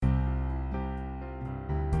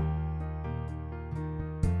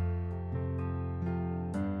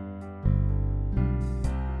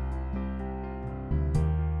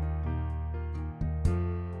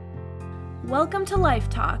Welcome to Life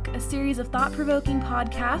Talk, a series of thought-provoking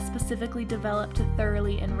podcasts specifically developed to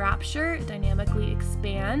thoroughly enrapture, dynamically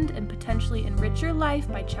expand, and potentially enrich your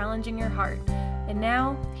life by challenging your heart. And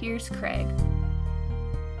now, here's Craig.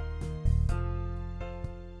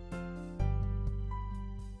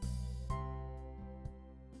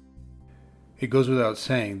 It goes without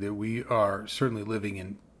saying that we are certainly living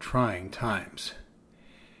in trying times.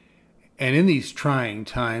 And in these trying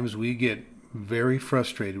times, we get very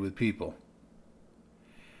frustrated with people.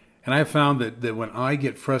 And I've found that when I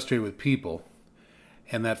get frustrated with people,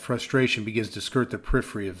 and that frustration begins to skirt the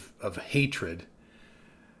periphery of hatred,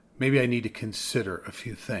 maybe I need to consider a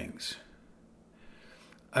few things.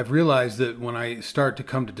 I've realized that when I start to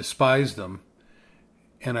come to despise them,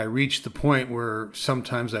 and I reach the point where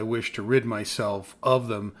sometimes I wish to rid myself of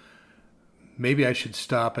them, maybe I should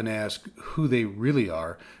stop and ask who they really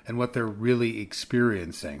are and what they're really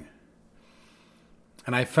experiencing.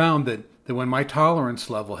 And I found that when my tolerance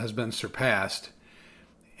level has been surpassed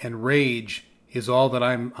and rage is all that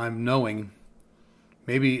I'm knowing,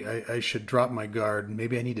 maybe I should drop my guard.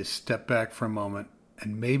 Maybe I need to step back for a moment,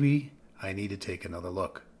 and maybe I need to take another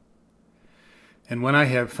look. And when I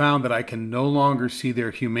have found that I can no longer see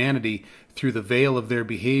their humanity through the veil of their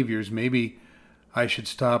behaviors, maybe I should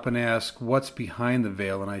stop and ask what's behind the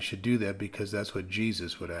veil, and I should do that because that's what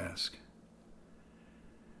Jesus would ask.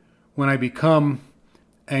 When I become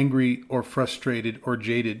angry or frustrated or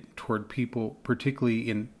jaded toward people, particularly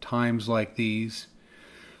in times like these,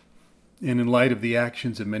 and in light of the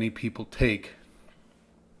actions that many people take,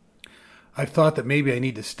 I've thought that maybe I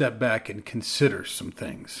need to step back and consider some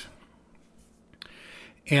things.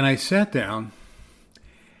 And I sat down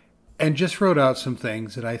and just wrote out some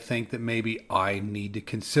things that I think that maybe I need to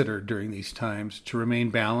consider during these times to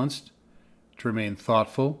remain balanced, to remain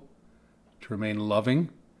thoughtful, to remain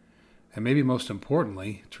loving, and maybe most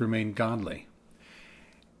importantly, to remain godly.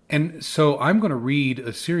 And so I'm going to read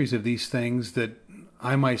a series of these things that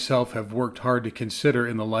I myself have worked hard to consider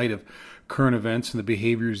in the light of current events and the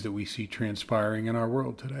behaviors that we see transpiring in our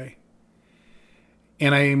world today.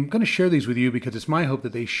 And I'm going to share these with you because it's my hope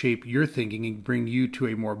that they shape your thinking and bring you to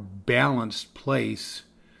a more balanced place,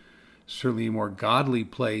 certainly a more godly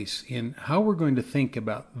place in how we're going to think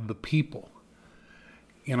about the people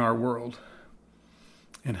in our world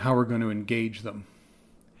and how we're going to engage them.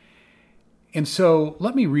 And so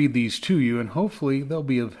let me read these to you, and hopefully they'll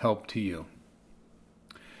be of help to you.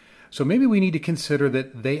 So maybe we need to consider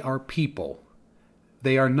that they are people.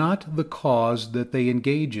 They are not the cause that they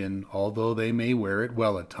engage in, although they may wear it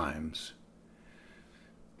well at times.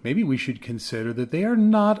 Maybe we should consider that they are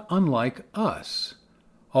not unlike us,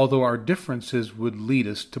 although our differences would lead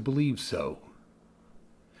us to believe so.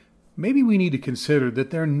 Maybe we need to consider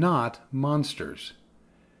that they're not monsters.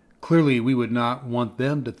 Clearly, we would not want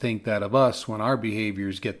them to think that of us when our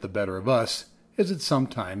behaviors get the better of us, as it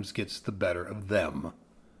sometimes gets the better of them.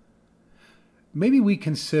 Maybe we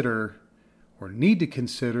consider, or need to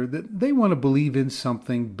consider, that they want to believe in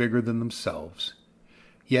something bigger than themselves.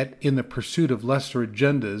 Yet, in the pursuit of lesser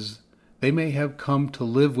agendas, they may have come to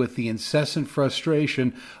live with the incessant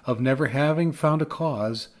frustration of never having found a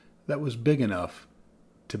cause that was big enough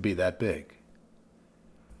to be that big.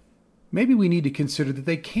 Maybe we need to consider that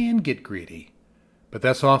they can get greedy, but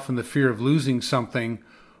that's often the fear of losing something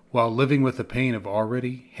while living with the pain of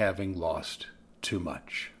already having lost too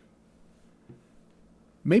much.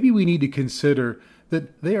 Maybe we need to consider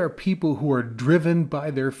that they are people who are driven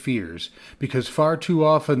by their fears, because far too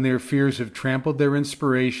often their fears have trampled their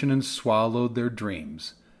inspiration and swallowed their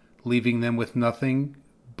dreams, leaving them with nothing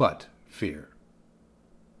but fear.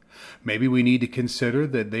 Maybe we need to consider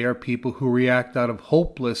that they are people who react out of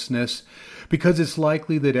hopelessness because it's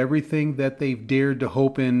likely that everything that they've dared to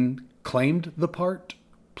hope in claimed the part,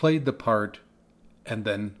 played the part, and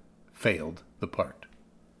then failed the part.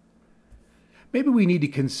 Maybe we need to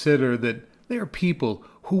consider that they are people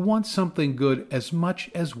who want something good as much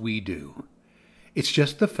as we do. It's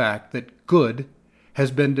just the fact that good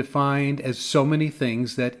has been defined as so many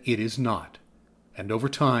things that it is not. And over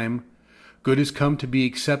time, good has come to be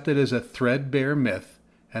accepted as a threadbare myth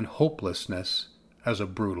and hopelessness as a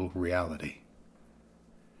brutal reality.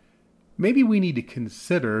 Maybe we need to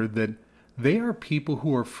consider that they are people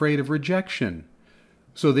who are afraid of rejection,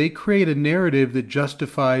 so they create a narrative that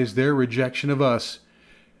justifies their rejection of us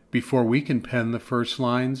before we can pen the first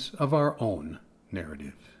lines of our own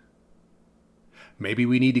narrative. Maybe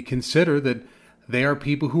we need to consider that they are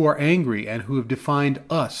people who are angry and who have defined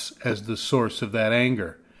us as the source of that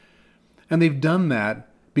anger. And they've done that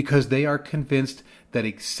because they are convinced that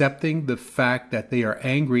accepting the fact that they are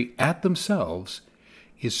angry at themselves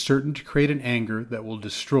is certain to create an anger that will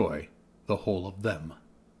destroy the whole of them.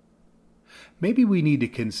 Maybe we need to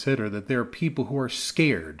consider that there are people who are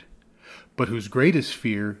scared, but whose greatest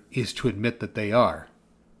fear is to admit that they are.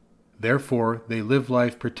 Therefore, they live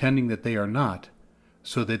life pretending that they are not,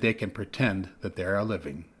 so that they can pretend that they are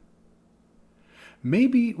living.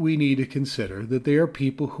 Maybe we need to consider that there are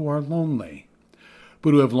people who are lonely,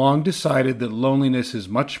 but who have long decided that loneliness is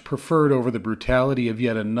much preferred over the brutality of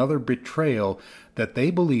yet another betrayal that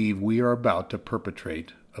they believe we are about to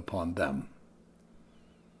perpetrate upon them.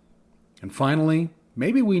 And finally,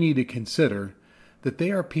 maybe we need to consider that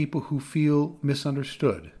they are people who feel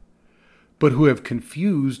misunderstood, but who have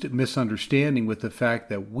confused misunderstanding with the fact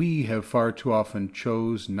that we have far too often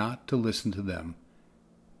chose not to listen to them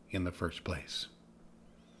in the first place.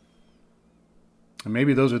 And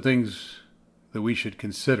maybe those are things that we should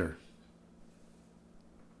consider.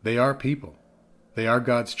 They are people. They are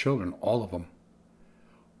God's children, all of them.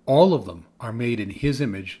 All of them are made in His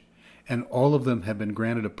image, and all of them have been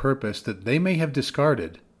granted a purpose that they may have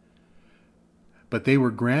discarded, but they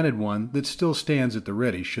were granted one that still stands at the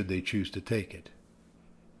ready should they choose to take it.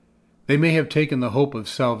 They may have taken the hope of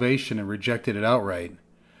salvation and rejected it outright.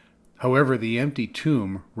 However, the empty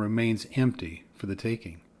tomb remains empty for the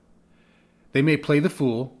taking. They may play the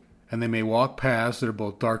fool, and they may walk paths that are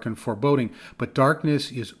both dark and foreboding, but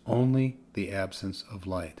darkness is only the absence of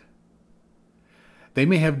light. They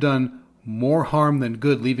may have done more harm than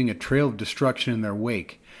good, leaving a trail of destruction in their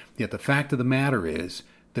wake. Yet the fact of the matter is,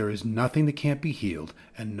 there is nothing that can't be healed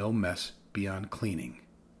and no mess beyond cleaning.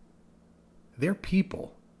 They're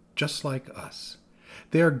people, just like us.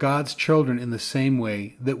 They are God's children in the same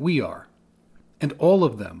way that we are. And all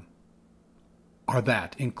of them are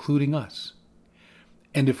that, including us.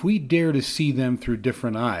 And if we dare to see them through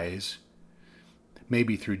different eyes,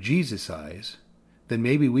 maybe through Jesus' eyes, then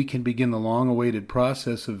maybe we can begin the long-awaited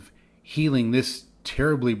process of healing this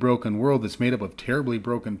terribly broken world that's made up of terribly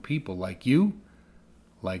broken people like you,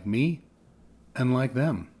 like me, and like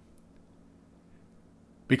them.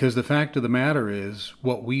 Because the fact of the matter is,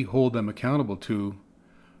 what we hold them accountable to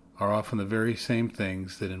are often the very same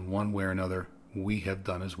things that in one way or another we have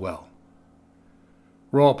done as well.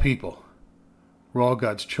 We're all people. We're all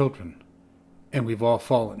God's children. And we've all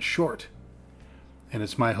fallen short. And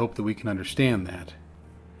it's my hope that we can understand that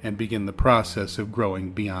and begin the process of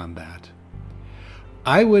growing beyond that.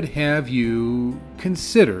 I would have you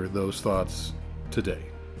consider those thoughts today.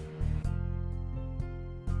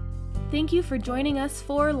 Thank you for joining us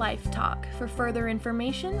for Life Talk. For further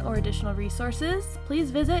information or additional resources,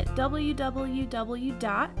 please visit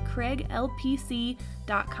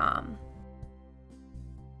www.craiglpc.com.